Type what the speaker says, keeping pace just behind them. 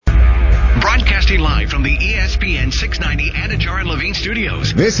Broadcasting live from the ESPN 690 Anajar and Levine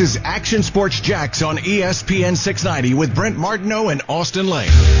studios. This is Action Sports Jax on ESPN 690 with Brent Martineau and Austin Lane.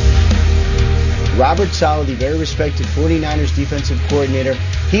 Robert Saleh, the very respected 49ers defensive coordinator,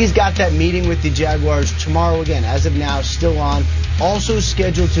 he's got that meeting with the Jaguars tomorrow again, as of now, still on. Also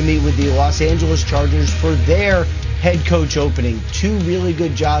scheduled to meet with the Los Angeles Chargers for their head coach opening. Two really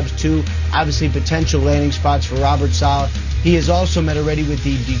good jobs, two obviously potential landing spots for Robert Saleh. He has also met already with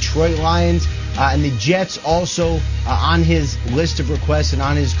the Detroit Lions and the Jets also on his list of requests and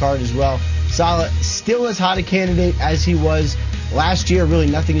on his card as well. Saleh still as hot a candidate as he was last year. Really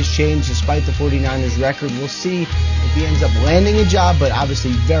nothing has changed despite the 49ers record. We'll see if he ends up landing a job, but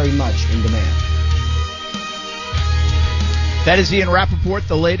obviously very much in demand. That is Ian Rappaport,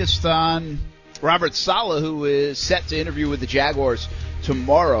 the latest on Robert Saleh, who is set to interview with the Jaguars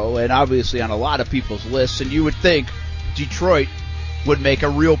tomorrow and obviously on a lot of people's lists. And you would think Detroit would make a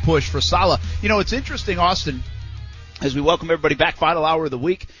real push for Saleh. You know, it's interesting, Austin, as we welcome everybody back, final hour of the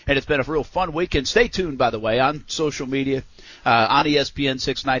week, and it's been a real fun weekend. Stay tuned, by the way, on social media, on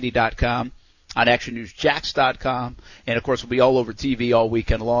ESPN690.com, on ActionNewsJax.com, and, of course, we'll be all over TV all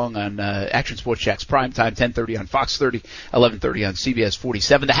weekend long on Action Sports Jax Primetime, 10:30 on Fox 30, 11:30 on CBS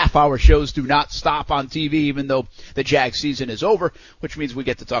 47. The half-hour shows do not stop on TV, even though the Jag season is over, which means we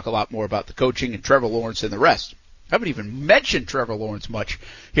get to talk a lot more about the coaching and Trevor Lawrence and the rest. I haven't even mentioned Trevor Lawrence much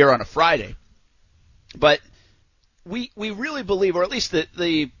here on a Friday. But we really believe, or at least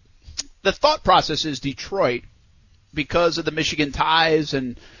the thought process is Detroit, because of the Michigan ties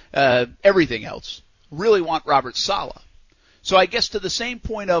and everything else, really want Robert Saleh. So I guess to the same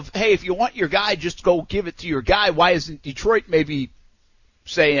point of, hey, if you want your guy, just go give it to your guy. Why isn't Detroit maybe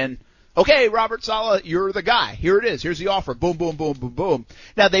saying, okay, Robert Saleh, you're the guy. Here it is. Here's the offer. Boom, boom, boom, boom, boom.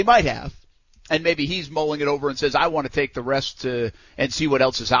 Now, they might have. And maybe he's mulling it over and says, I want to take the rest and see what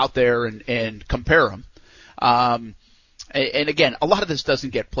else is out there and compare them. And again, a lot of this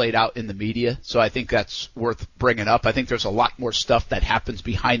doesn't get played out in the media, so I think that's worth bringing up. I think there's a lot more stuff that happens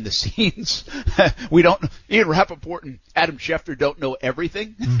behind the scenes. Ian Rappaport and Adam Schefter don't know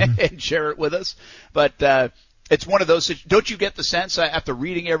everything and share it with us. But it's one of those, don't you get the sense after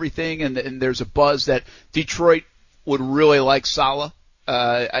reading everything and there's a buzz that Detroit would really like Saleh?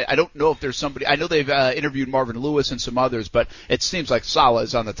 I don't know if there's somebody. I know they've interviewed Marvin Lewis and some others, but it seems like Saleh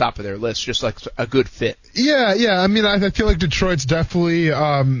is on the top of their list, just like a good fit. Yeah. I mean, I feel like Detroit's definitely.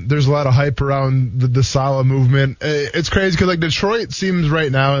 There's a lot of hype around the Saleh movement. It's crazy because like Detroit seems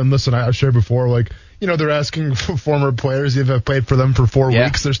right now, and listen, I've shared before, like they're asking for former players. If I've played for them for 4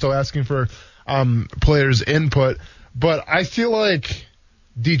 weeks, they're still asking for players' input. But I feel like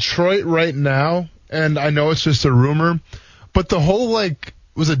Detroit right now, and I know it's just a rumor. But the whole,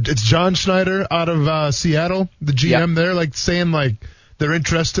 it's John Schneider out of Seattle, the GM there, saying, they're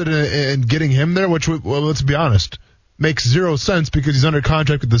interested in getting him there, which, well, let's be honest, makes zero sense because he's under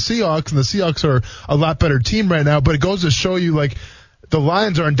contract with the Seahawks, and the Seahawks are a lot better team right now. But it goes to show you, the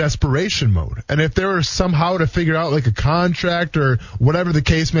Lions are in desperation mode. And if they were somehow to figure out, a contract or whatever the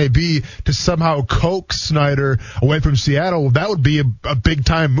case may be to somehow coax Snyder away from Seattle, that would be a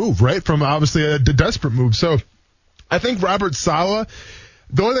big-time move, right, from obviously a desperate move. So I think Robert Saleh,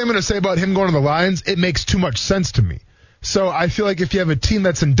 the only thing I'm going to say about him going to the Lions, it makes too much sense to me. So I feel like if you have a team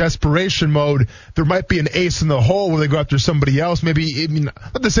that's in desperation mode, there might be an ace in the hole where they go after somebody else. Maybe,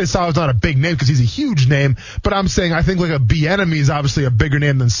 not to say Saleh's not a big name because he's a huge name, but I'm saying I think a Bieniemy is obviously a bigger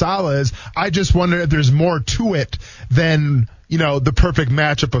name than Saleh is. I just wonder if there's more to it than, the perfect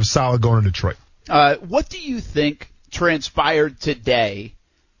matchup of Saleh going to Detroit. What do you think transpired today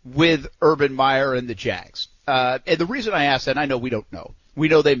with Urban Meyer and the Jags? And the reason I ask that, I know we don't know. We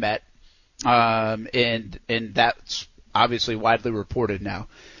know they met, and that's obviously widely reported now.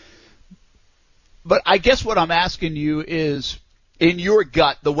 But I guess what I'm asking you is, in your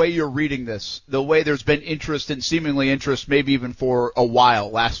gut, the way you're reading this, the way there's been interest and seemingly interest maybe even for a while,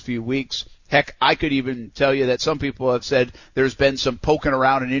 last few weeks. Heck, I could even tell you that some people have said there's been some poking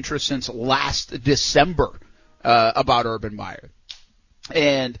around and interest since last December about Urban Meyer.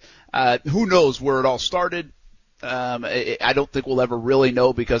 And who knows where it all started. I don't think we'll ever really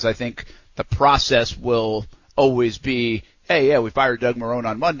know because I think the process will always be, hey, yeah, we fired Doug Marrone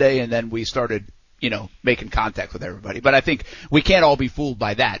on Monday and then we started, making contact with everybody. But I think we can't all be fooled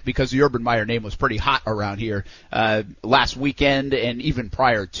by that because the Urban Meyer name was pretty hot around here last weekend and even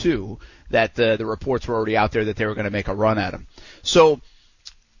prior to that. The reports were already out there that they were going to make a run at him. So,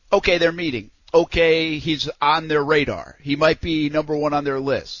 okay, they're meeting. Okay, he's on their radar. He might be number one on their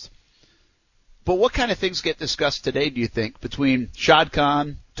list. But what kind of things get discussed today, do you think, between Shad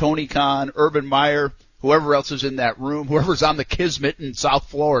Khan, Tony Khan, Urban Meyer, whoever else is in that room, whoever's on the Kismet in South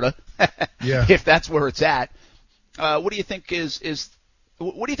Florida? if that's where it's at. What do you think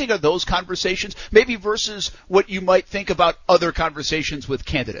what do you think of those conversations, maybe versus what you might think about other conversations with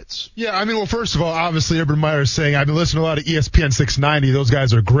candidates? Yeah, I mean, well, first of all, obviously, Urban Meyer is saying, I've been listening to a lot of ESPN 690. Those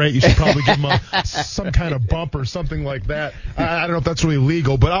guys are great. You should probably give them some kind of bump or something like that. I don't know if that's really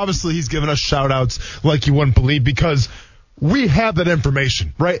legal, but obviously he's giving us shout-outs like you wouldn't believe because we have that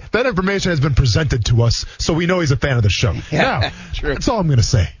information, right? That information has been presented to us, so we know he's a fan of the show. Now, that's all I'm going to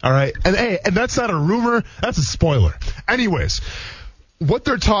say, all right? And hey, and that's not a rumor. That's a spoiler. Anyways, what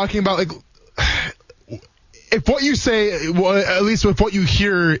they're talking about, like, if what you say, well, at least with what you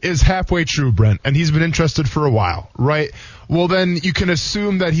hear is halfway true, Brent, and he's been interested for a while, right? Well, then you can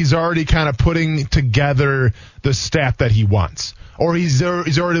assume that he's already kind of putting together the staff that he wants. Or he's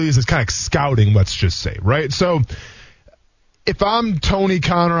already just kind of scouting, let's just say, right? So if I'm Tony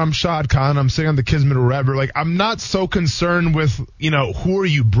Khan or I'm Shad Khan, I'm sitting on the Kismet or whatever, like, I'm not so concerned with, who are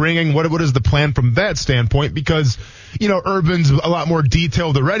you bringing? What is the plan from that standpoint? Because, Urban's a lot more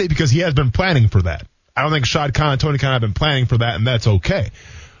detailed already because he has been planning for that. I don't think Shad Khan and Tony Khan have been planning for that, and that's okay.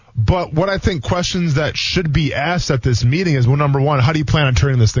 But what I think questions that should be asked at this meeting is, well, number one, how do you plan on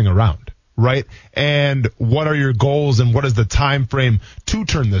turning this thing around, right? And what are your goals and what is the time frame to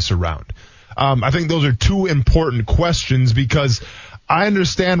turn this around? I think those are two important questions because I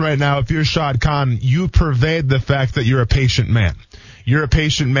understand right now if you're Shad Khan, you pervade the fact that you're a patient man. You're a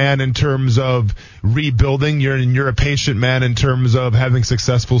patient man in terms of rebuilding. You're a patient man in terms of having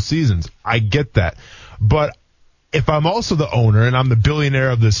successful seasons. I get that. But if I'm also the owner and I'm the billionaire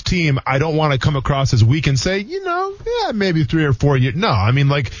of this team, I don't want to come across as weak and say, maybe 3 or 4 years. No, I mean,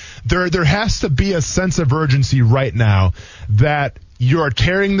 like, there has to be a sense of urgency right now that you're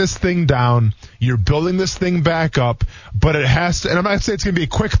tearing this thing down, you're building this thing back up, but it has to, and I'm not saying it's going to be a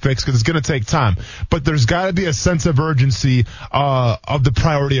quick fix because it's going to take time, but there's got to be a sense of urgency of the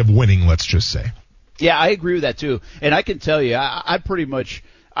priority of winning, let's just say. Yeah, I agree with that too. And I can tell you,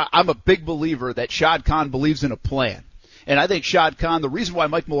 I'm a big believer that Shad Khan believes in a plan. And I think Shad Khan, the reason why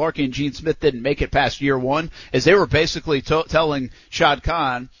Mike Mularkey and Gene Smith didn't make it past year one is they were basically telling Shad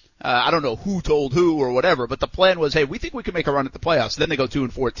Khan, I don't know who told who or whatever, but the plan was, hey, we think we can make a run at the playoffs. Then they go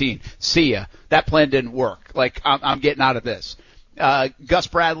 2-14. See ya. That plan didn't work. Like, I'm getting out of this. Gus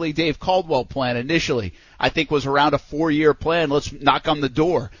Bradley, Dave Caldwell plan initially, I think was around a 4-year plan. Let's knock on the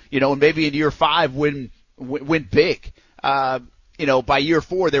door, and maybe in year 5 win big. By year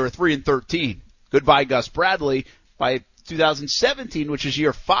 4 they were 3-13. Goodbye, Gus Bradley. By 2017, which is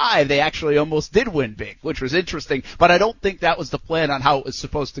year 5, they actually almost did win big, which was interesting. But I don't think that was the plan on how it was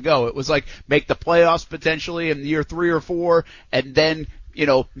supposed to go. It was like make the playoffs potentially in year 3 or 4, and then,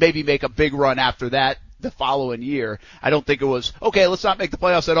 maybe make a big run after that the following year. I don't think it was, okay, let's not make the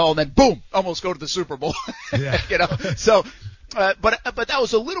playoffs at all, and then boom, almost go to the Super Bowl. Yeah. So, but that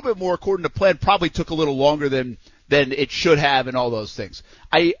was a little bit more according to plan. Probably took a little longer than it should have, and all those things.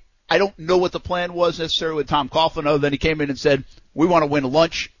 I don't know what the plan was necessarily with Tom Coughlin, other than he came in and said, we want to win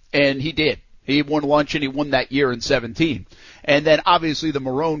lunch, and he did. He won lunch, and he won that year in 17. And then, obviously, the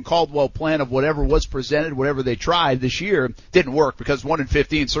Marone-Caldwell plan of whatever was presented, whatever they tried this year, didn't work because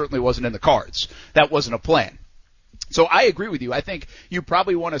 1-15 certainly wasn't in the cards. That wasn't a plan. So I agree with you. I think you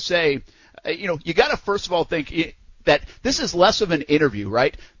probably want to say, you got to first of all think that this is less of an interview,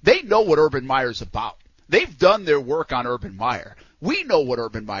 right? They know what Urban Meyer's about. They've done their work on Urban Meyer. We know what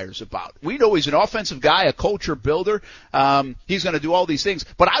Urban Meyer's about. We know he's an offensive guy, a culture builder. He's going to do all these things.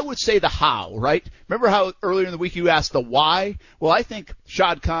 But I would say the how, right? Remember how earlier in the week you asked the why? Well, I think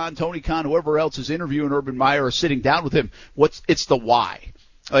Shad Khan, Tony Khan, whoever else is interviewing Urban Meyer or sitting down with him, it's the why.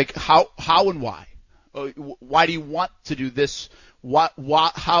 Like how and why? Why do you want to do this?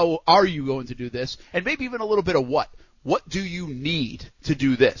 How are you going to do this? And maybe even a little bit of what. What do you need to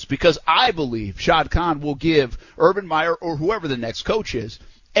do this? Because I believe Shad Khan will give Urban Meyer or whoever the next coach is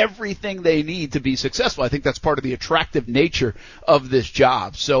everything they need to be successful. I think that's part of the attractive nature of this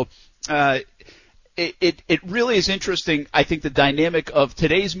job. So it really is interesting, I think, the dynamic of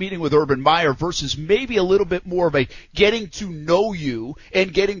today's meeting with Urban Meyer versus maybe a little bit more of a getting to know you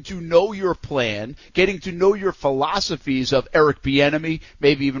and getting to know your plan, getting to know your philosophies of Eric Bieniemy,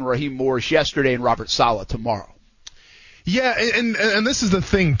 maybe even Raheem Morris yesterday and Robert Saleh tomorrow. Yeah, and this is the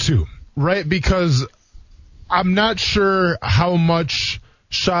thing, too, right? Because I'm not sure how much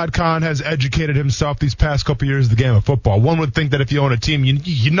Shad Khan has educated himself these past couple years of the game of football. One would think that if you own a team,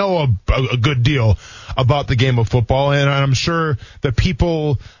 you know a good deal about the game of football, and I'm sure the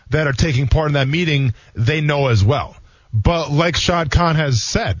people that are taking part in that meeting, they know as well. But like Shad Khan has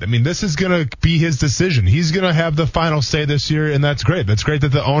said, I mean, this is going to be his decision. He's going to have the final say this year, and that's great. That's great that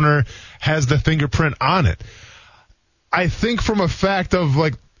the owner has the fingerprint on it. I think from a fact of,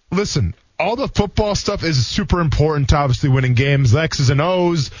 like, listen, all the football stuff is super important to obviously winning games, the X's and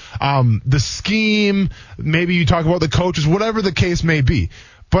O's, the scheme, maybe you talk about the coaches, whatever the case may be.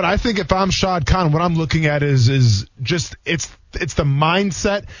 But I think if I'm Shad Khan, what I'm looking at is just it's the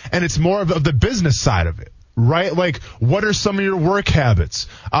mindset, and it's more of the business side of it. Right? Like, what are some of your work habits?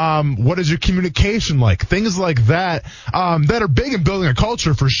 What is your communication like? Things like that, that are big in building a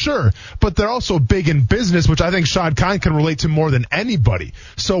culture for sure, but they're also big in business, which I think Shad Khan can relate to more than anybody.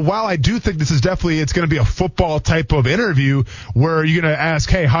 So while I do think this is it's going to be a football type of interview where you're going to ask,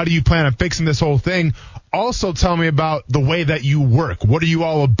 hey, how do you plan on fixing this whole thing? Also tell me about the way that you work. What are you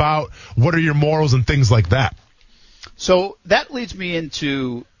all about? What are your morals and things like that? So that leads me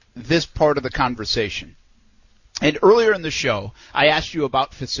into this part of the conversation. And earlier in the show, I asked you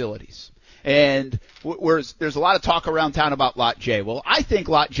about facilities. And there's a lot of talk around town about Lot J. Well, I think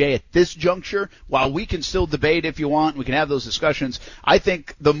Lot J at this juncture, while we can still debate if you want, we can have those discussions, I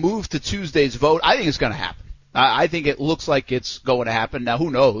think the move to Tuesday's vote, I think it's going to happen. I think it looks like it's going to happen. Now,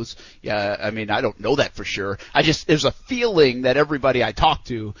 who knows? Yeah, I mean, I don't know that for sure. There's a feeling that everybody I talk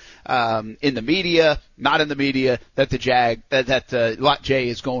to, in the media, not in the media, that Lot J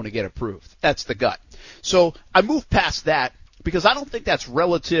is going to get approved. That's the gut. So I move past that because I don't think that's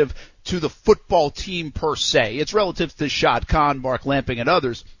relative to the football team per se. It's relative to Shad Khan, Mark Lamping, and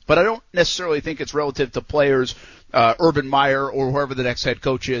others, but I don't necessarily think it's relative to players, Urban Meyer or whoever the next head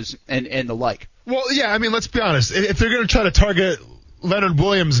coach is and the like. Well, yeah, I mean, let's be honest. If they're going to try to target Leonard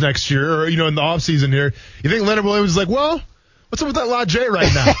Williams next year or, in the offseason here, you think Leonard Williams is like, well, what's up with that Lot J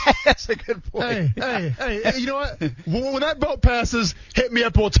right now? That's a good point. Hey, you know what? When that vote passes, hit me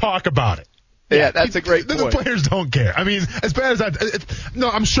up. We'll talk about it. Yeah, that's a great point. The players don't care. I mean, as bad as that, no,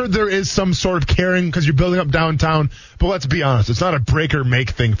 I'm sure there is some sort of caring because you're building up downtown. But let's be honest, it's not a break or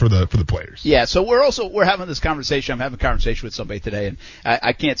make thing for the players. Yeah, so we're having this conversation. I'm having a conversation with somebody today, and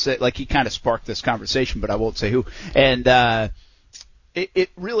I can't say, like, he kind of sparked this conversation, but I won't say who. And it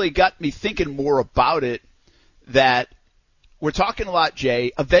really got me thinking more about it. That we're talking a lot,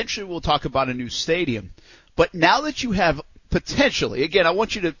 Jay. Eventually, we'll talk about a new stadium. But now that you have potentially, again, I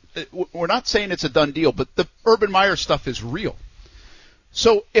want you to, we're not saying it's a done deal, but the Urban Meyer stuff is real.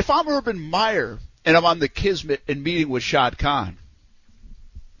 So if I'm Urban Meyer and I'm on the Kismet and meeting with Shad Khan,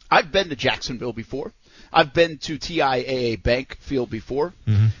 I've been to Jacksonville before. I've been to TIAA Bank Field before.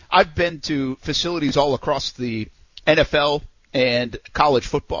 Mm-hmm. I've been to facilities all across the NFL and college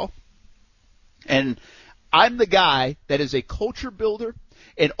football. And I'm the guy that is a culture builder.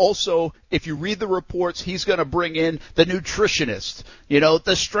 And also, if you read the reports, he's going to bring in the nutritionist,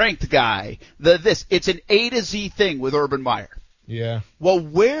 the strength guy, this. It's an A to Z thing with Urban Meyer. Yeah. Well,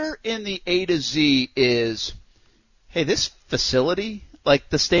 where in the A to Z is, hey, this facility, like,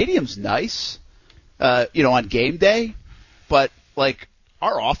 the stadium's nice, on game day, but, like,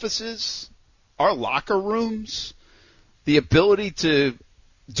 our offices, our locker rooms, the ability to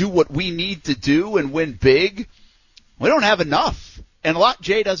do what we need to do and win big, we don't have enough. And Lot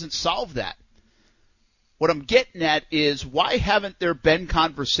J doesn't solve that. What I'm getting at is, why haven't there been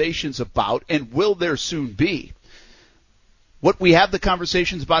conversations about, and will there soon be, what we have the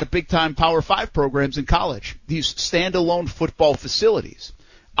conversations about at big-time Power 5 programs in college, these standalone football facilities,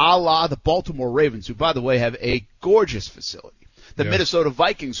 a la the Baltimore Ravens, who, by the way, have a gorgeous facility, the Minnesota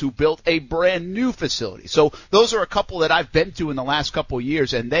Vikings, who built a brand-new facility. So those are a couple that I've been to in the last couple of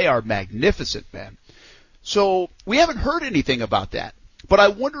years, and they are magnificent, man. So we haven't heard anything about that. But I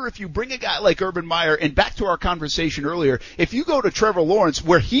wonder if you bring a guy like Urban Meyer, and back to our conversation earlier, if you go to Trevor Lawrence,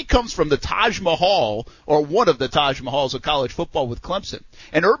 where he comes from, the Taj Mahal, or one of the Taj Mahals of college football with Clemson,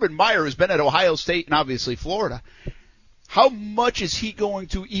 and Urban Meyer has been at Ohio State and obviously Florida, how much is he going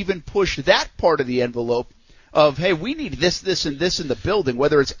to even push that part of the envelope of, hey, we need this, this, and this in the building,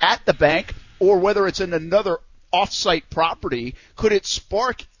 whether it's at the bank or whether it's in another off-site property? Could it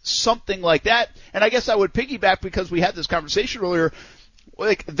spark something like that? And I guess I would piggyback, because we had this conversation earlier,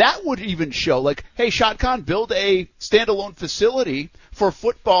 like, that would even show, like, hey, Shad Khan, build a standalone facility for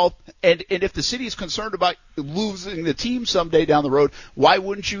football, and if the city is concerned about losing the team someday down the road, why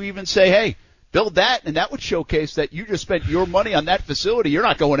wouldn't you even say, hey, build that, and that would showcase that you just spent your money on that facility. You're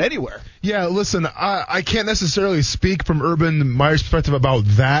not going anywhere. Yeah, listen, I can't necessarily speak from Urban Meyer's perspective about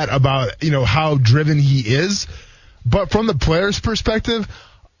that, about, how driven he is, but from the player's perspective,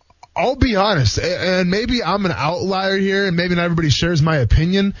 I'll be honest, and maybe I'm an outlier here, and maybe not everybody shares my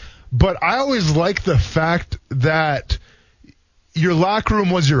opinion, but I always like the fact that your locker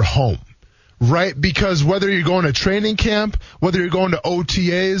room was your home, right? Because whether you're going to training camp, whether you're going to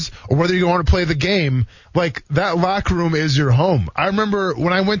OTAs, or whether you're going to play the game, like, that locker room is your home. I remember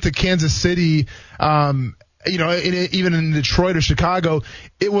when I went to Kansas City, even in Detroit or Chicago,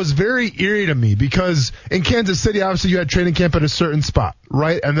 it was very eerie to me because in Kansas City, obviously you had training camp at a certain spot,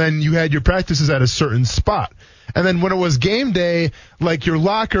 right? And then you had your practices at a certain spot. And then when it was game day, like your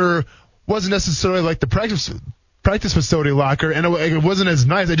locker wasn't necessarily like the practice facility locker, and it wasn't as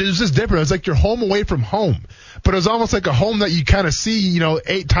nice. It was just different. It was like you're home away from home. But it was almost like a home that you kind of see,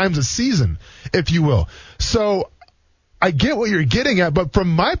 8 times a season, if you will. So I get what you're getting at, but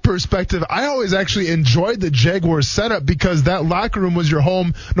from my perspective, I always actually enjoyed the Jaguars setup because that locker room was your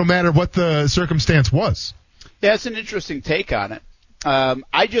home no matter what the circumstance was. Yeah, it's an interesting take on it.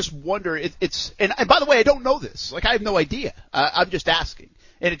 I just wonder, and by the way, I don't know this. Like, I have no idea. I'm just asking.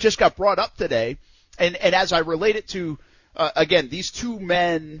 And it just got brought up today. And as I relate it to, again, these two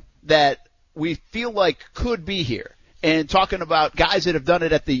men that we feel like could be here, and talking about guys that have done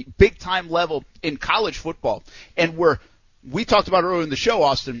it at the big time level in college football, and we talked about earlier in the show,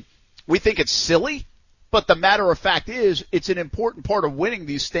 Austin, we think it's silly, but the matter of fact is it's an important part of winning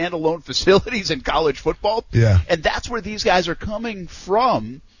these standalone facilities in college football. Yeah. And that's where these guys are coming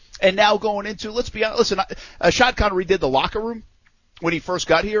from. And now going into, let's be honest, listen, Shad Khan redid the locker room when he first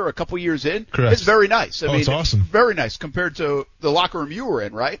got here a couple years in. Correct. It's very nice. I mean, it's awesome. Very nice compared to the locker room you were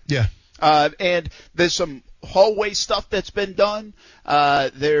in, right? Yeah. And there's some hallway stuff that's been done.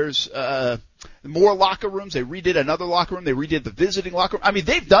 There's more locker rooms. They redid another locker room. They redid the visiting locker room. I mean,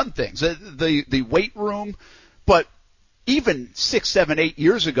 they've done things. The weight room, but even 6, 7, 8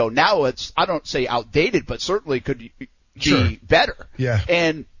 years ago, now it's, I don't say outdated, but certainly could be better. Yeah.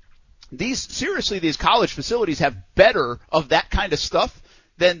 And these college facilities have better of that kind of stuff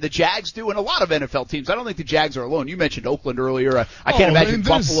than the Jags do, and a lot of NFL teams. I don't think the Jags are alone. You mentioned Oakland earlier. I can't imagine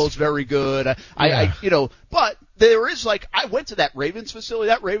Buffalo's very good. But there is, like, I went to that Ravens facility.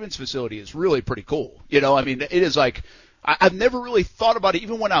 That Ravens facility is really pretty cool. I mean, it is like, I've never really thought about it,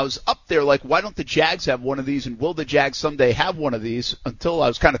 even when I was up there, like, why don't the Jags have one of these, and will the Jags someday have one of these, until I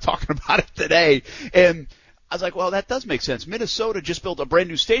was kind of talking about it today. And I was like, well, that does make sense. Minnesota just built a brand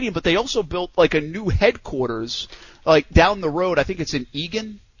new stadium, but they also built like a new headquarters, like down the road. I think it's in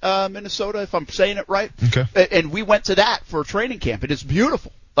Eagan, Minnesota, if I'm saying it right. Okay. And we went to that for training camp. It is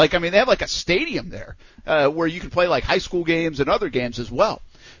beautiful. Like, I mean, they have like a stadium there, where you can play like high school games and other games as well.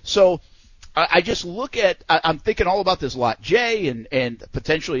 So I just look at, I'm thinking all about this Lot J and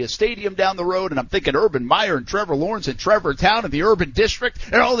potentially a stadium down the road. And I'm thinking Urban Meyer and Trevor Lawrence and Trevor Town and the Urban District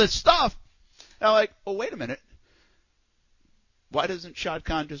and all this stuff. And I'm like, oh, wait a minute. Why doesn't Shad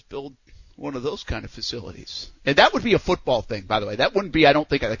Khan just build one of those kind of facilities? And that would be a football thing, by the way. That wouldn't be, I don't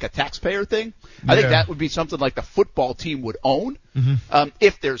think, like a taxpayer thing. I think that would be something like the football team would own. Mm-hmm.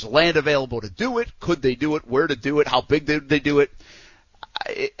 If there's land available to do it, could they do it? Where to do it? How big did they do it?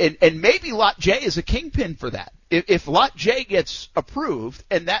 And maybe Lot J is a kingpin for that. If Lot J gets approved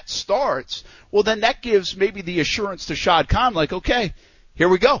and that starts, well, then that gives maybe the assurance to Shad Khan, like, okay, here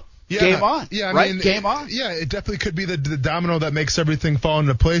we go. Yeah, game on. Yeah, I right? mean, game on. Yeah, it definitely could be the domino that makes everything fall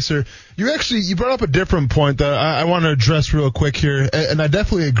into place. Or you brought up a different point that I want to address real quick here, and I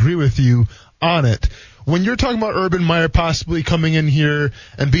definitely agree with you on it. When you're talking about Urban Meyer possibly coming in here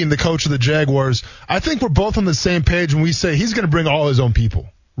and being the coach of the Jaguars, I think we're both on the same page when we say he's going to bring all his own people.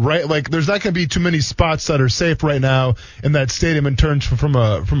 Right, like there's not going to be too many spots that are safe right now in that stadium in terms from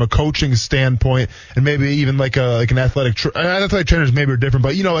a coaching standpoint, and maybe even like an athletic trainers maybe are different,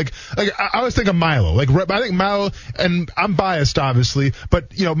 but like I always think of Milo. Like I think Milo, and I'm biased obviously,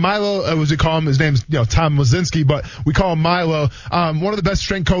 but Milo, as we call him, his name's Tom Lazinski, but we call him Milo. One of the best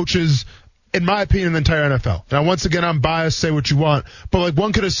strength coaches, in my opinion, in the entire NFL. Now, once again, I'm biased, say what you want, but like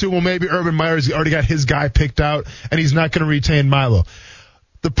one could assume, well, maybe Urban Meyer's already got his guy picked out, and he's not going to retain Milo.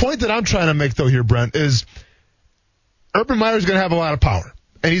 The point that I'm trying to make, though, here, Brent, is Urban Meyer's going to have a lot of power,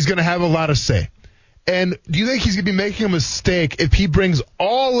 and he's going to have a lot of say. And do you think he's going to be making a mistake if he brings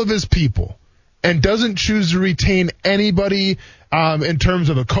all of his people and doesn't choose to retain anybody in terms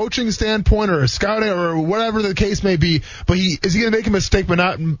of a coaching standpoint or a scouting or whatever the case may be? But is he going to make a mistake by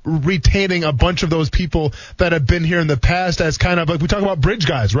not retaining a bunch of those people that have been here in the past as kind of like we talk about bridge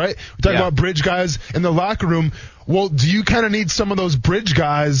guys, right? We talk about bridge guys in the locker room. Well, do you kind of need some of those bridge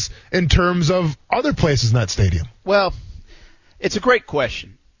guys in terms of other places in that stadium? Well, it's a great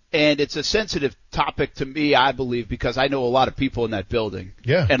question. And it's a sensitive topic to me, I believe, because I know a lot of people in that building.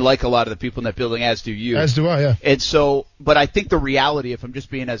 Yeah. And like a lot of the people in that building, as do you. As do I, yeah. And so, but I think the reality, if I'm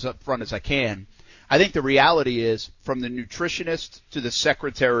just being as upfront as I can, I think the reality is from the nutritionist to the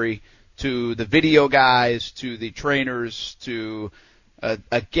secretary to the video guys to the trainers to,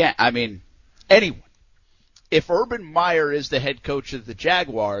 again, I mean, anyone. if Urban Meyer is the head coach of the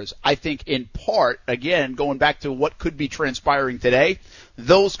Jaguars, I think in part, again, going back to what could be transpiring today,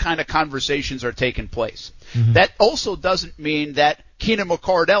 those kind of conversations are taking place. Mm-hmm. That also doesn't mean that Keenan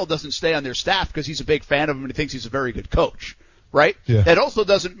McCardell doesn't stay on their staff because he's a big fan of him and he thinks he's a very good coach, right? Yeah. That also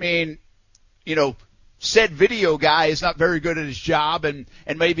doesn't mean, said video guy is not very good at his job and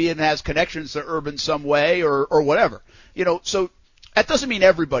maybe it has connections to Urban some way or whatever. So that doesn't mean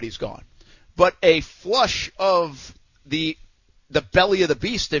everybody's gone. But a flush of the belly of the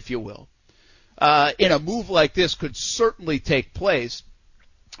beast, if you will, in a move like this could certainly take place.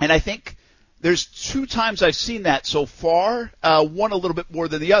 And I think there's 2 times I've seen that so far, one a little bit more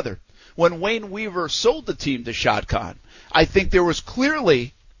than the other. When Wayne Weaver sold the team to Shad Khan, I think there was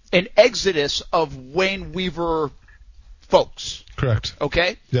clearly an exodus of Wayne Weaver folks. Correct.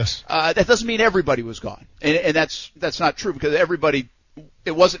 Okay? Yes. That doesn't mean everybody was gone. And that's not true because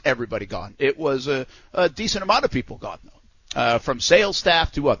it wasn't everybody gone. It was a decent amount of people gone, though, from sales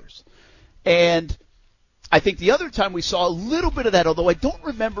staff to others. And I think the other time we saw a little bit of that, although I don't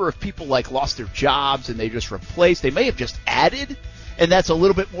remember if people lost their jobs and they just replaced. They may have just added, and that's a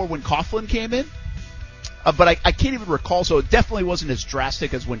little bit more when Coughlin came in. But I can't even recall, so it definitely wasn't as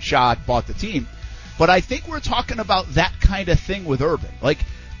drastic as when Shad bought the team. But I think we're talking about that kind of thing with Urban.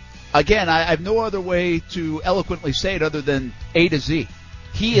 Again, I have no other way to eloquently say it other than A to Z.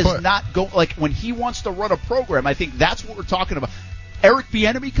 He is not going, when he wants to run a program, I think that's what we're talking about. Eric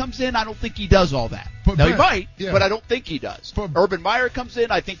Bieniemy comes in, I don't think he does all that. Now, he might, but I don't think he does. Urban Meyer comes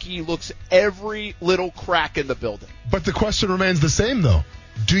in, I think he looks every little crack in the building. But the question remains the same, though.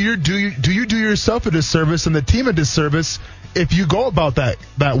 Do you do yourself a disservice and the team a disservice if you go about that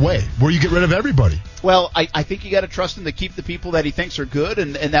way, where you get rid of everybody? Well, I think you got to trust him to keep the people that he thinks are good,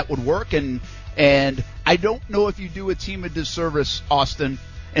 and that would work. And I don't know if you do a team a disservice, Austin,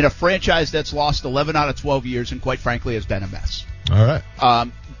 in a franchise that's lost 11 out of 12 years and, quite frankly, has been a mess. All right.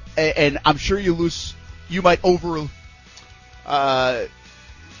 And I'm sure you might overlook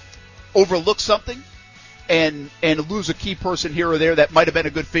something and lose a key person here or there that might have been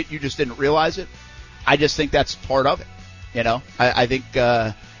a good fit. You just didn't realize it. I just think that's part of it. I think,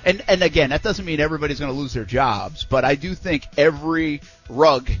 and again, that doesn't mean everybody's going to lose their jobs, but I do think every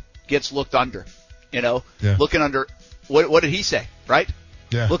rug gets looked under, looking under. What did he say? Right?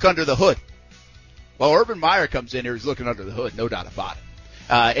 Yeah. Look under the hood. Well, Urban Meyer comes in here, he's looking under the hood, no doubt about it.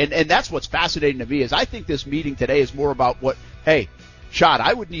 And that's what's fascinating to me is I think this meeting today is more about hey, Shad,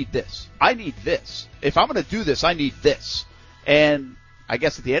 I would need this. I need this. If I'm going to do this, I need this. And I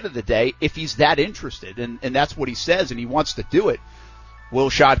guess at the end of the day, if he's that interested, and that's what he says, and he wants to do it, will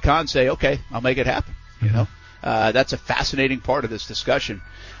Shad Khan say, okay, I'll make it happen? That's a fascinating part of this discussion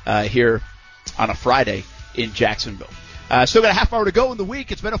here on a Friday in Jacksonville. Still got a half hour to go in the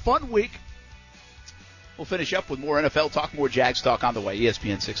week. It's been a fun week. We'll finish up with more NFL talk, more Jags talk on the way.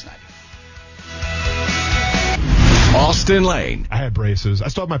 ESPN 690. Austin Lane. I had braces. I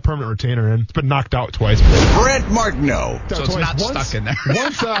still have my permanent retainer in. It's been knocked out twice. Brent Martineau. So it's not stuck in there. No,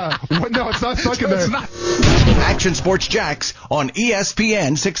 it's not stuck in there. It's not. Action Sports Jacks on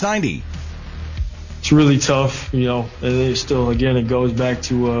ESPN 690. It's really tough, and it's still, again, it goes back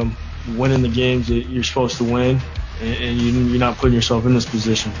to winning the games that you're supposed to win, and you're not putting yourself in this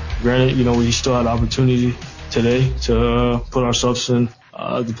position. Granted, we still had opportunity today to put ourselves in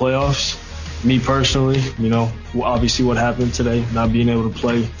the playoffs. Me personally, obviously what happened today, not being able to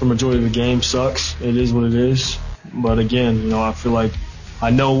play for majority of the game sucks. It is what it is. But again, I feel like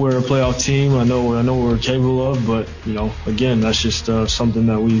I know we're a playoff team. I know what we're capable of. But again, that's just something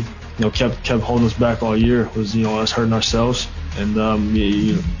that we kept holding us back all year was us hurting ourselves, and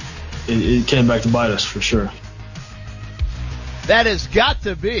it came back to bite us for sure. That has got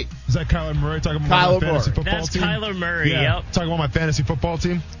to be. Is that Kyler Murray talking about my fantasy football That's team? Kyler Murray, yeah, yep. Talking about my fantasy football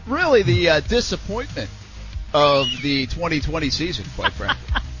team? Really the disappointment of the 2020 season, quite frankly.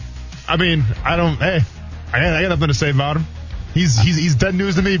 I mean, I got nothing to say about him. He's dead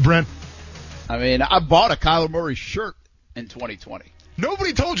news to me, Brent. I mean, I bought a Kyler Murray shirt in 2020.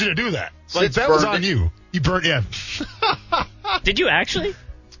 Nobody told you to do that. Since That was on you. You burnt, yeah. Did you actually?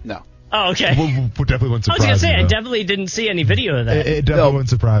 No. Oh, okay. Definitely wouldn't I was surprise going to say, me, I though. definitely didn't see any video of that. It definitely wouldn't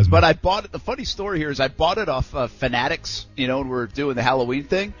surprise me. But I bought it. The funny story here is I bought it off Fanatics, when we're doing the Halloween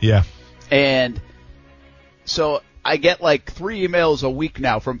thing. Yeah. And so I get 3 emails a week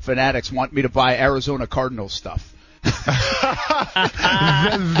now from Fanatics wanting me to buy Arizona Cardinals stuff.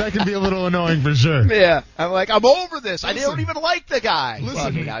 that can be a little annoying for sure. Yeah. I'm over this. I don't even like the guy.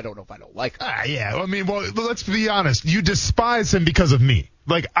 Listen. Well, I don't know if I don't like him. Yeah. Well, let's be honest. You despise him because of me.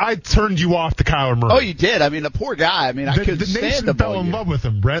 Like, I turned you off to Kyler Murray. Oh, you did. I mean, the poor guy. I mean, I couldn't stand him. The nation fell in love with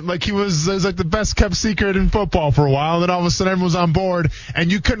him, Brent. Like, he was like the best kept secret in football for a while. And then all of a sudden everyone was on board,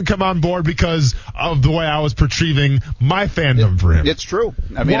 and you couldn't come on board because of the way I was portraying my fandom for him. It's true.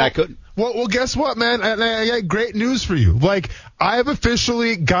 I mean, I couldn't. Well, guess what, man? I got great news for you. Like, I have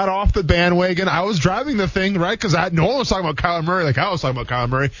officially got off the bandwagon. I was driving the thing, right? Because no one was talking about Kyler Murray like I was talking about Kyler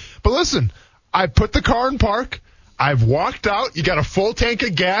Murray. But listen, I put the car in park. I've walked out. You got a full tank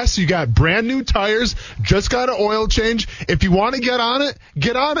of gas. You got brand new tires. Just got an oil change. If you want to get on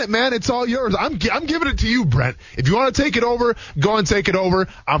it, man. It's all yours. I'm giving it to you, Brent. If you want to take it over, go and take it over.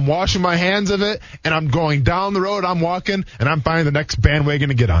 I'm washing my hands of it, and I'm going down the road. I'm walking, and I'm finding the next bandwagon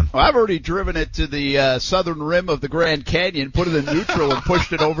to get on. Well, I've already driven it to the southern rim of the Grand Canyon, put it in neutral, and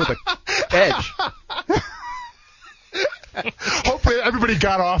pushed it over the edge. Hopefully everybody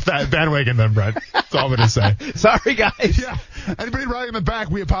got off that bandwagon then, Brent. That's all I'm going to say. Sorry, guys. Yeah. Anybody riding in the back,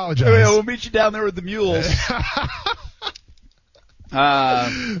 we apologize. We'll meet you down there with the mules.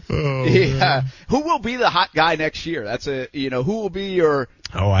 Yeah. Who will be the hot guy next year? That's who will be your...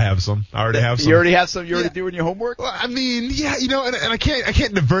 Oh, I have some. I already have some. You already have some? You're already doing your homework? Well, I mean, yeah, and I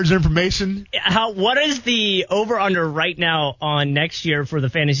can't diverge information. What is the over-under right now on next year for the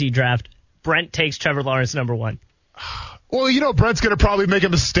fantasy draft? Brent takes Trevor Lawrence number 1. Well, Brent's going to probably make a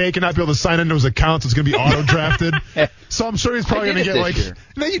mistake and not be able to sign into his account, so it's going to be auto-drafted. So I'm sure he's probably going to get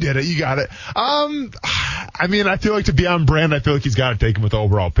No, you did it. You got it. I mean, I feel like to be on brand, I feel like he's got to take him with the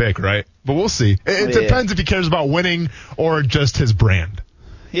overall pick, right? But we'll see. It depends if he cares about winning or just his brand.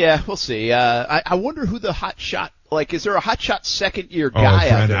 Yeah, we'll see. I wonder who the hot shot, is there a hot shot second-year guy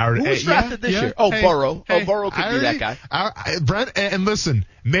out there? Who was drafted this year? Oh, Burrow. Burrow could be that guy. Brent, and listen,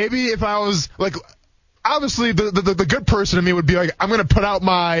 maybe if I was, obviously, the good person in me would be like, I'm going to put out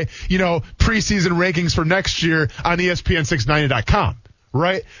my, preseason rankings for next year on ESPN690.com,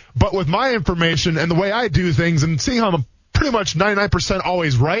 right? But with my information and the way I do things and seeing how I'm pretty much 99%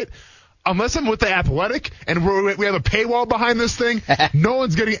 always right, unless I'm with The Athletic and we have a paywall behind this thing, no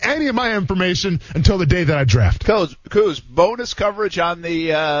one's getting any of my information until the day that I draft. Coos, bonus coverage on the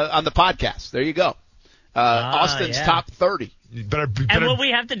podcast. There you go. Austin's top 30. And what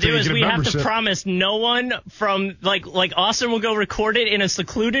we have to do is we have to promise no one from like Austin will go record it in a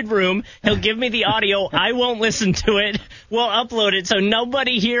secluded room. He'll give me the audio. I won't listen to it. We'll upload it so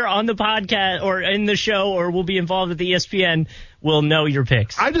nobody here on the podcast or in the show or will be involved with the ESPN will know your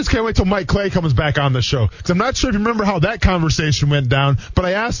picks. I just can't wait till Mike Clay comes back on the show because I'm not sure if you remember how that conversation went down. But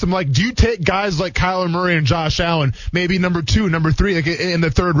I asked him do you take guys like Kyler Murray and Josh Allen, maybe number 2, number 3, in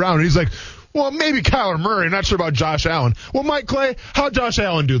the third round? And he's like, well, maybe Kyler Murray. Not sure about Josh Allen. Well, Mike Clay, how'd Josh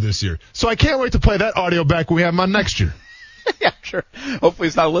Allen do this year? So I can't wait to play that audio back when we have him on next year. Yeah, sure. Hopefully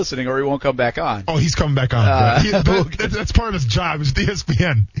he's not listening or he won't come back on. Oh, he's coming back on. That's part of his job. It's the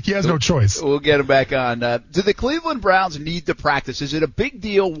ESPN. He has no choice. We'll get him back on. Do the Cleveland Browns need to practice? Is it a big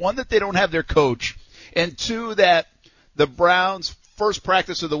deal, one, that they don't have their coach, and 2, that the Browns' first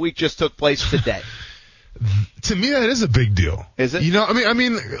practice of the week just took place today? To me, that is a big deal. Is it? I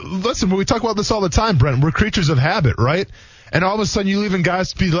mean, listen, we talk about this all the time, Brent. We're creatures of habit, right? And all of a sudden, you're leaving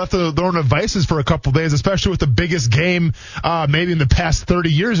guys to be left to their own devices for a couple of days, especially with the biggest game maybe in the past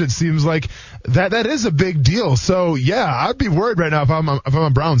 30 years. It seems like that is a big deal. So, yeah, I'd be worried right now if I'm a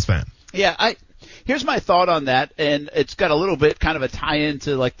Browns fan. Yeah, here's my thought on that, and it's got a little bit kind of a tie-in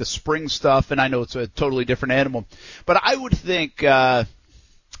to the spring stuff, and I know it's a totally different animal. But I would think, I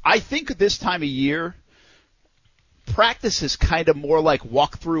think this time of year, practice is kind of more like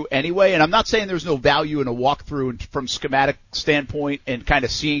walkthrough anyway, and I'm not saying there's no value in a walkthrough from schematic standpoint and kind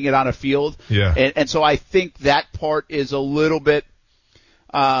of seeing it on a field. Yeah. And so I think that part is a little bit,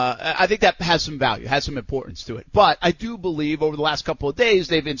 I think that has some value, has some importance to it. But I do believe over the last couple of days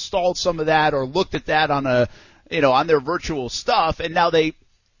they've installed some of that or looked at that on on their virtual stuff, and now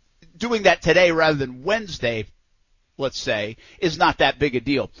doing that today rather than Wednesday, let's say, is not that big a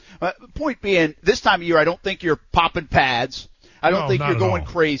deal. Point being, this time of year, I don't think you're popping pads. I don't think you're going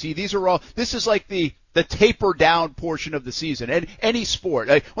crazy. This is like the taper down portion of the season. And any sport.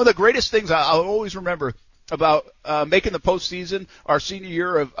 One of the greatest things I'll always remember about making the postseason our senior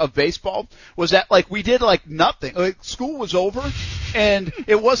year of baseball was that we did nothing. School was over, and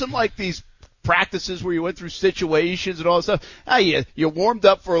it wasn't like these practices where you went through situations and all that stuff. You warmed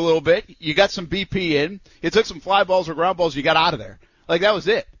up for a little bit. You got some BP in. You took some fly balls or ground balls. You got out of there. That was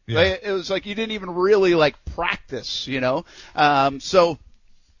it. Yeah. It was you didn't even really practice, So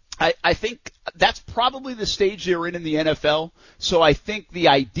I think that's probably the stage they're in the NFL. So I think the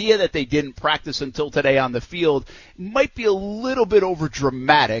idea that they didn't practice until today on the field might be a little bit over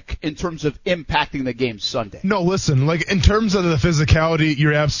dramatic in terms of impacting the game Sunday. No, listen, like in terms of the physicality,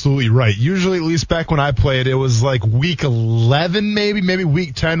 you're absolutely right. Usually, at least back when I played, it was like week 11, maybe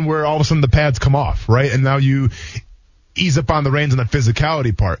week 10, where all of a sudden the pads come off, right? And now you ease up on the reins on the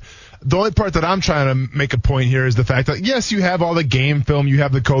physicality part. The only part that I'm trying to make a point here is the fact that, yes, you have all the game film, you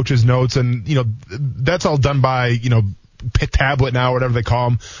have the coach's notes, and, that's all done by, tablet now, whatever they call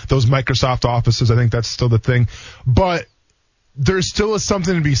them, those Microsoft offices. I think that's still the thing. But there still is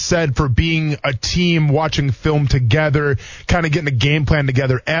something to be said for being a team, watching film together, kind of getting a game plan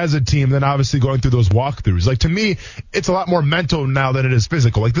together as a team, then obviously going through those walkthroughs. Like, to me, it's a lot more mental now than it is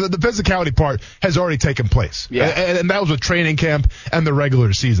physical. Like, the physicality part has already taken place. Yeah. And that was with training camp and the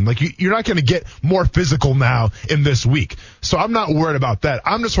regular season. Like, you're not going to get more physical now in this week. So I'm not worried about that.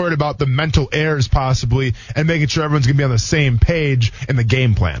 I'm just worried about the mental errors possibly and making sure everyone's going to be on the same page in the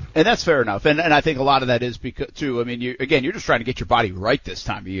game plan. And that's fair enough. And I think a lot of that is because, too, I mean, you're just trying to get your body right this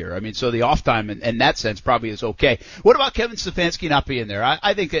time of year. I mean, so the off time in that sense probably is okay. What about Kevin Stefanski not being there?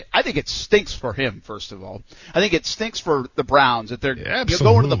 I think it stinks for him, first of all. I think it stinks for the Browns that they're going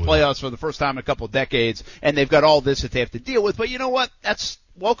to the playoffs for the first time in a couple of decades, and they've got all this that they have to deal with. But you know what? That's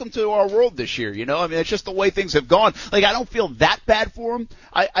welcome to our world this year, I mean, it's just the way things have gone. Like, I don't feel that bad for him.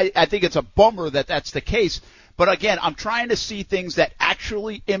 I think it's a bummer that that's the case. But again, I'm trying to see things that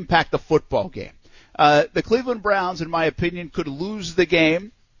actually impact the football game. The Cleveland Browns, in my opinion, could lose the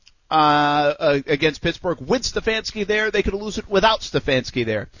game against Pittsburgh with Stefanski there. They could lose it without Stefanski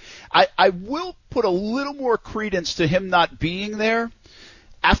there. I will put a little more credence to him not being there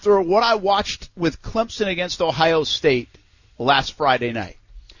after what I watched with Clemson against Ohio State last Friday night.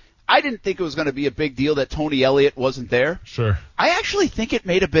 I didn't think it was going to be a big deal that Tony Elliott wasn't there. Sure. I actually think it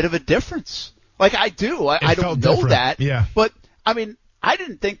made a bit of a difference. Like, I do. I don't know that. Yeah. But, I mean, I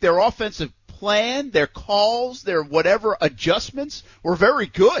didn't think their offensive plan, their calls, their whatever adjustments were very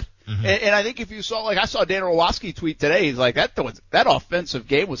good. Mm-hmm. And I think if you saw, like, I saw Dan Orlovsky tweet today, he's like, that offensive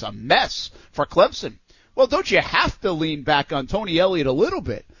game was a mess for Clemson. Well, don't you have to lean back on Tony Elliott a little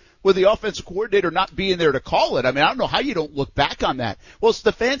bit with the offensive coordinator not being there to call it? I mean, I don't know how you don't look back on that. Well,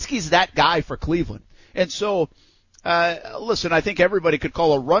 Stefanski's that guy for Cleveland. And so, listen, I think everybody could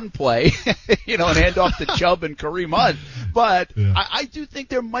call a run play, and hand off to Chubb and Kareem Hunt. But yeah. I do think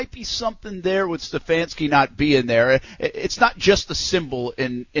there might be something there with Stefanski not being there. It's not just a symbol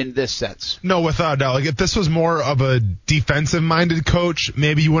in this sense. No, without a doubt. Like, if this was more of a defensive-minded coach,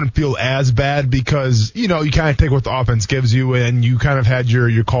 maybe you wouldn't feel as bad because, you kind of take what the offense gives you and you kind of had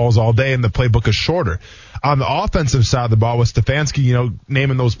your calls all day and the playbook is shorter. On the offensive side of the ball with Stefanski,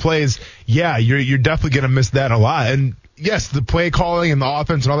 naming those plays, yeah, you're definitely going to miss that a lot. And yes, the play calling and the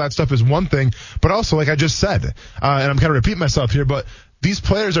offense and all that stuff is one thing, but also, like I just said, and I'm kind of repeating myself here, but these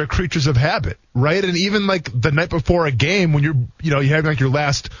players are creatures of habit, right? And even like the night before a game when you're having like your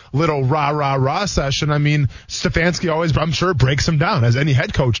last little rah session, I mean, Stefanski always, I'm sure, breaks them down as any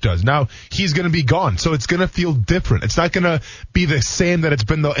head coach does. Now he's going to be gone. So it's going to feel different. It's not going to be the same that it's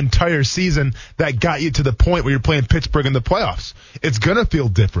been the entire season that got you to the point where you're playing Pittsburgh in the playoffs. It's going to feel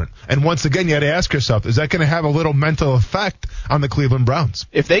different. And once again, you got to ask yourself, is that going to have a little mental effect on the Cleveland Browns?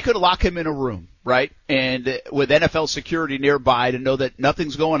 If they could lock him in a room, right, and with NFL security nearby to know that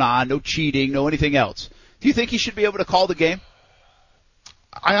nothing's going on, no cheating, no anything else, do you think he should be able to call the game?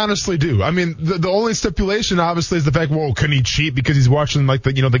 I honestly do. I mean, the only stipulation obviously is the fact, well, can he cheat because he's watching like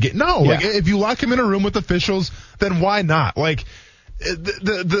the game? No, yeah. Like if you lock him in a room with officials, then why not? Like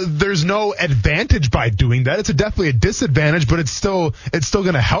there's no advantage by doing that. It's definitely a disadvantage, but it's still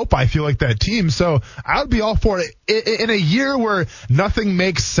going to help, I feel like, that team. So I would be all for it. In a year where nothing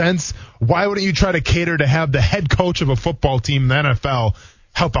makes sense, why wouldn't you try to cater to have the head coach of a football team in the NFL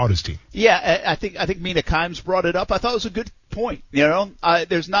help out his team? Yeah, I think Mina Kimes brought it up. I thought it was a good point.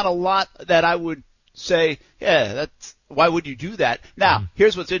 There's not a lot that I would say, yeah, why would you do that? Now,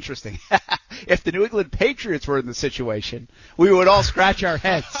 here's what's interesting. If the New England Patriots were in the situation, we would all scratch our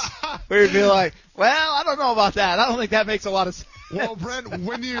heads. We would be like, well, I don't know about that. I don't think that makes a lot of sense. Well, Brent,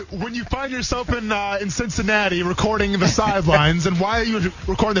 when you find yourself in Cincinnati recording the sidelines, and why are you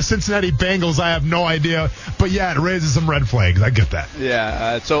recording the Cincinnati Bengals, I have no idea. But yeah, it raises some red flags. I get that.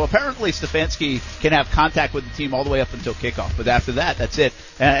 Yeah. So apparently Stefanski can have contact with the team all the way up until kickoff, but after that, that's it.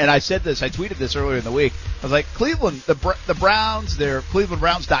 And I said this, I tweeted this earlier in the week. I was like, Cleveland, the Browns, their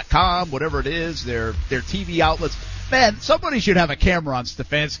ClevelandBrowns.com, whatever it is, their TV outlets. Man, somebody should have a camera on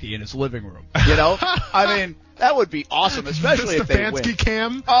Stefanski in his living room. You know? I mean, that would be awesome, especially if they win. Stefanski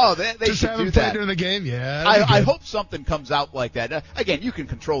cam? Oh, they just should have do him play that during the game? Yeah. I hope something comes out like that. Again, you can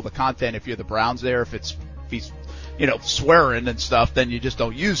control the content if you're the Browns there. If he's swearing and stuff, then you just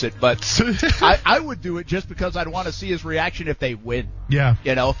don't use it. But I would do it just because I'd want to see his reaction if they win. Yeah.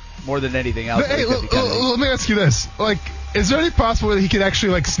 More than anything else. Hey, let me ask you this. Is there any possibility he could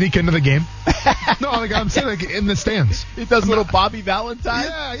actually, sneak into the game? No, I'm saying, in the stands. He does little Bobby Valentine?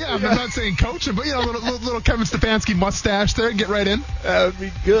 Yeah. I'm not saying coach him, but, little Kevin Stefanski mustache there and get right in. That would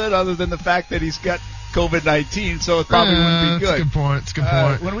be good, other than the fact that he's got COVID-19, so it probably wouldn't be good. That's a good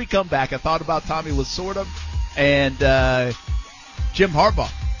point. When we come back, I thought about Tommy Lasorda and Jim Harbaugh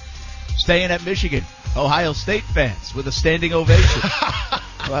staying at Michigan. Ohio State fans with a standing ovation.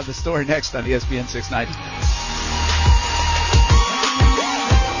 We'll have the story next on ESPN 690.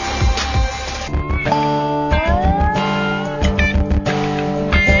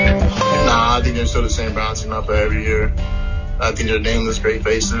 I think they're still the same Browns team out there every year. I think they're nameless, great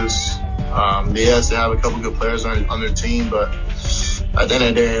faces. Yes, they have a couple good players on their team, but at the end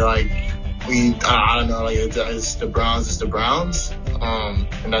of the day, I don't know, it's the Browns,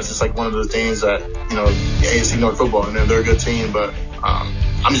 and that's just one of those things that, AFC North football, and they're a good team, but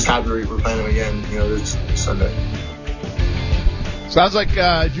I'm just happy we're playing them again, this Sunday. Sounds like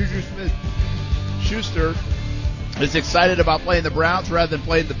Juju Smith-Schuster is excited about playing the Browns rather than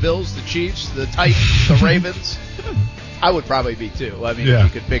playing the Bills, the Chiefs, the Titans, the Ravens. I would probably be too. I mean, You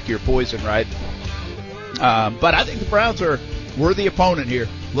could pick your poison, right? But I think the Browns are worthy opponent here.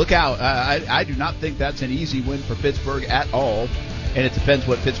 Look out. I do not think that's an easy win for Pittsburgh at all, and it depends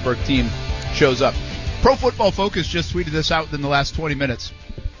what Pittsburgh team shows up. Pro Football Focus just tweeted this out in the last 20 minutes.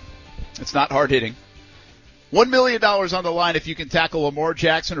 It's not hard-hitting. $1 million on the line if you can tackle Lamar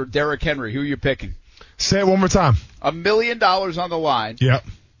Jackson or Derrick Henry. Who are you picking? Say it one more time. $1 million on the line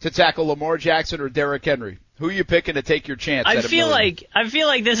to tackle Lamar Jackson or Derrick Henry. Who are you picking to take your chance? I feel like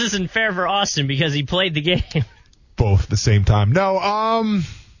this isn't fair for Austin because he played the game. Both at the same time. No,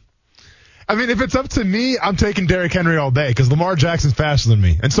 if it's up to me, I'm taking Derrick Henry all day because Lamar Jackson's faster than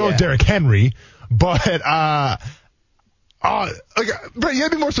me, and so is Derrick Henry. But Brett, you gotta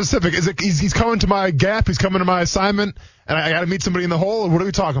be more specific. Is it he's coming to my gap? He's coming to my assignment, and I gotta meet somebody in the hole? Or what are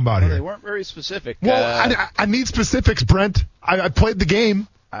we talking about here? They weren't very specific. Well, I need specifics, Brent. I played the game.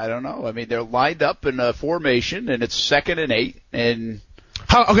 I don't know. I mean, they're lined up in a formation, and it's 2nd and 8, and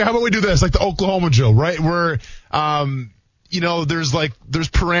how about we do this like the Oklahoma drill, right? Where there's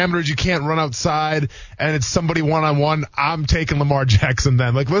parameters you can't run outside, and it's somebody one-on-one. I'm taking Lamar Jackson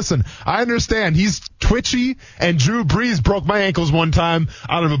then. Listen, I understand he's twitchy, and Drew Brees broke my ankles one time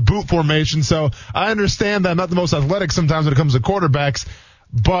out of a boot formation, so I understand that I'm not the most athletic sometimes when it comes to quarterbacks.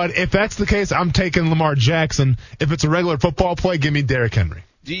 But if that's the case, I'm taking Lamar Jackson. If it's a regular football play, give me Derrick Henry.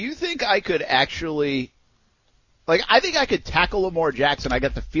 Do you think I could actually I think I could tackle Lamar Jackson. I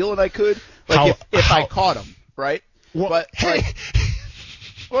got the feeling I could. If I caught him, right? Well, but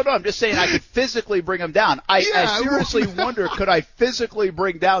well, no, I'm just saying I could physically bring him down. I seriously wonder, could I physically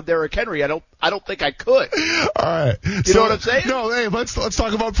bring down Derrick Henry? I don't think I could. All right. You know what I'm saying? No, hey, let's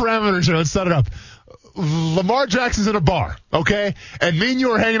talk about parameters here. Let's set it up. Lamar Jackson's in a bar, okay? And me and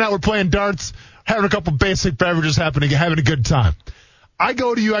you are hanging out, we're playing darts, having a couple basic beverages, having a good time. I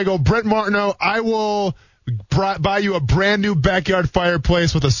go to you, I go, Brent Martineau, I will buy you a brand new backyard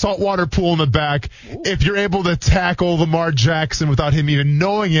fireplace with a saltwater pool in the back if you're able to tackle Lamar Jackson without him even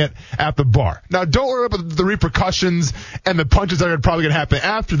knowing it at the bar. Now, don't worry about the repercussions and the punches that are probably going to happen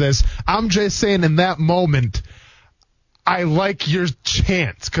after this. I'm just saying in that moment, I like your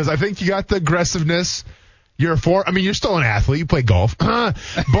chance because I think you got the aggressiveness. You're still an athlete. You play golf, but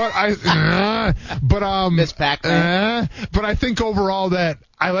Miss Pac-Man. But I think overall that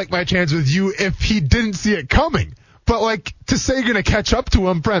I like my chance with you if he didn't see it coming. But to say you're gonna catch up to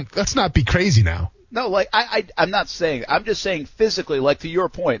him, Brent, let's not be crazy now. No, I'm not saying. I'm just saying physically, to your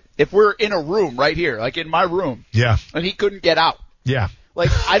point. If we're in a room right here, in my room, and he couldn't get out, I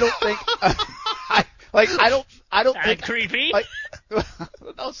don't think. I don't think creepy.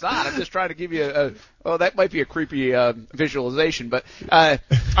 No, it's not. I'm just trying to give you that might be a creepy visualization, but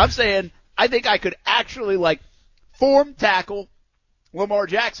I'm saying I think I could actually form tackle Lamar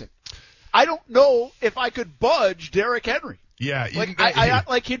Jackson. I don't know if I could budge Derrick Henry. Yeah,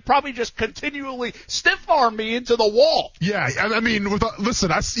 he'd probably just continually stiff arm me into the wall. Yeah,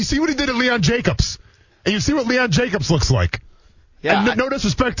 listen, you see what he did to Leon Jacobs, and you see what Leon Jacobs looks like. Yeah, and no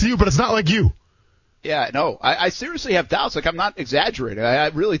disrespect to you, but it's not like you. Yeah, no, I seriously have doubts. Like, I'm not exaggerating. I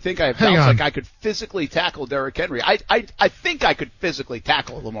really think I have doubts. Like, I could physically tackle Derrick Henry. I think I could physically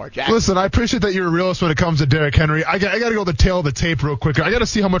tackle Lamar Jackson. Listen, I appreciate that you're a realist when it comes to Derrick Henry. I got to go the tail of the tape real quick. I got to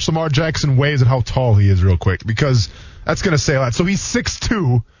see how much Lamar Jackson weighs and how tall he is real quick, because that's going to say a lot. So he's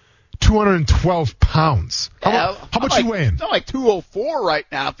 6'2", 212 pounds. How much you weighing? I'm like 204 right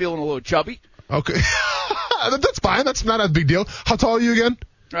now, feeling a little chubby. Okay. That's fine. That's not a big deal. How tall are you again?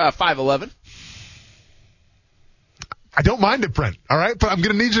 5'11". I don't mind it, Brent. All right, but I'm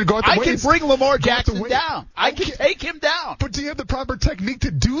going to need you to go out the way. I can bring Lamar Jackson down. I can take him down. But do you have the proper technique to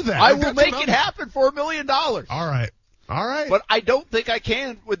do that? I will make it happen for $1 million. All right. But I don't think I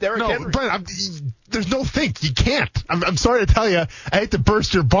can with Derrick Henry. No, Brent, there's no think. You can't. I'm sorry to tell you. I hate to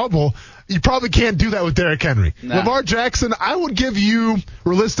burst your bubble. You probably can't do that with Derrick Henry. No. Lamar Jackson, I would give you,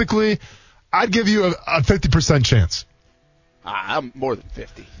 realistically, I'd give you a 50% chance. I'm more than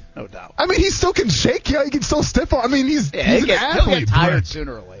 50. No doubt. I mean, he still can shake you. He can still stiff. I mean, he's an athlete. He'll get tired Brent.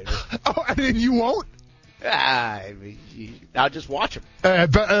 Sooner or later. Oh, I mean, you won't? I'll just watch him.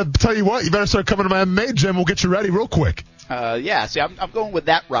 Tell you what, you better start coming to my MMA gym. We'll get you ready real quick. See, I'm going with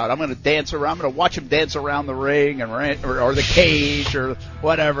that route. I'm going to dance around. I'm going to watch him dance around the ring and or the cage or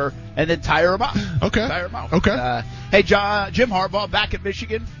whatever, and then tire him out. Okay. Tire him out. Okay. Hey, Jim Harbaugh back at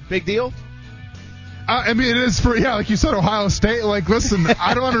Michigan. Big deal? I mean, it is for, like you said, Ohio State. Like, listen,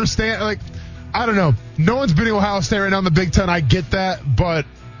 I don't understand. Like, I don't know. No one's beating Ohio State right now in the Big Ten. I get that. But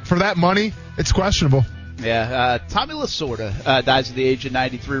for that money, it's questionable. Yeah. Tommy Lasorda dies at the age of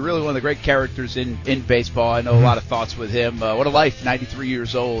 93. Really one of the great characters in baseball. I know a lot of thoughts with him. What a life, 93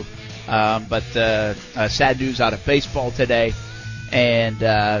 years old. But sad news out of baseball today. And,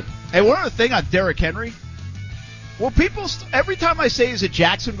 hey, one other thing on Derrick Henry. Well, people, every time I say he's a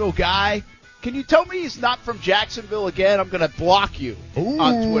Jacksonville guy, can you tell me he's not from Jacksonville again? I'm going to block you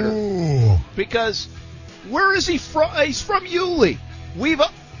on Twitter. Because where is he from? He's from Yulee.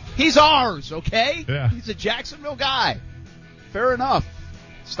 He's ours, okay? Yeah. He's a Jacksonville guy. Fair enough.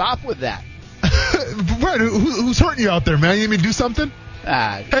 Stop with that. Brett, who's hurting you out there, man? You need me to do something?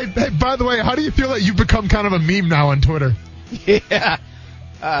 Hey, by the way, how do you feel that you've become kind of a meme now on Twitter? Yeah.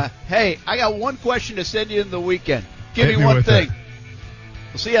 Hey, I got one question to send you in the weekend. Give me one thing.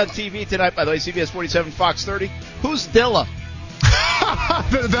 We'll see you on TV tonight, by the way, CBS 47, Fox 30. Who's Dilla?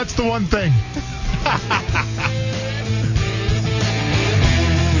 That's the one thing.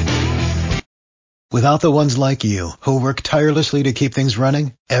 Without the ones like you, who work tirelessly to keep things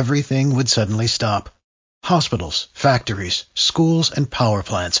running, everything would suddenly stop. Hospitals, factories, schools, and power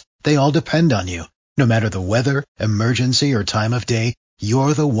plants, they all depend on you. No matter the weather, emergency, or time of day,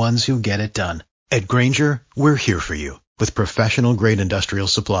 you're the ones who get it done. At Grainger, we're here for you with professional-grade industrial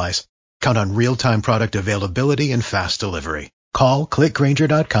supplies. Count on real-time product availability and fast delivery. Call, click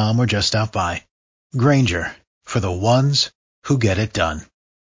Grainger.com, or just stop by. Grainger, for the ones who get it done.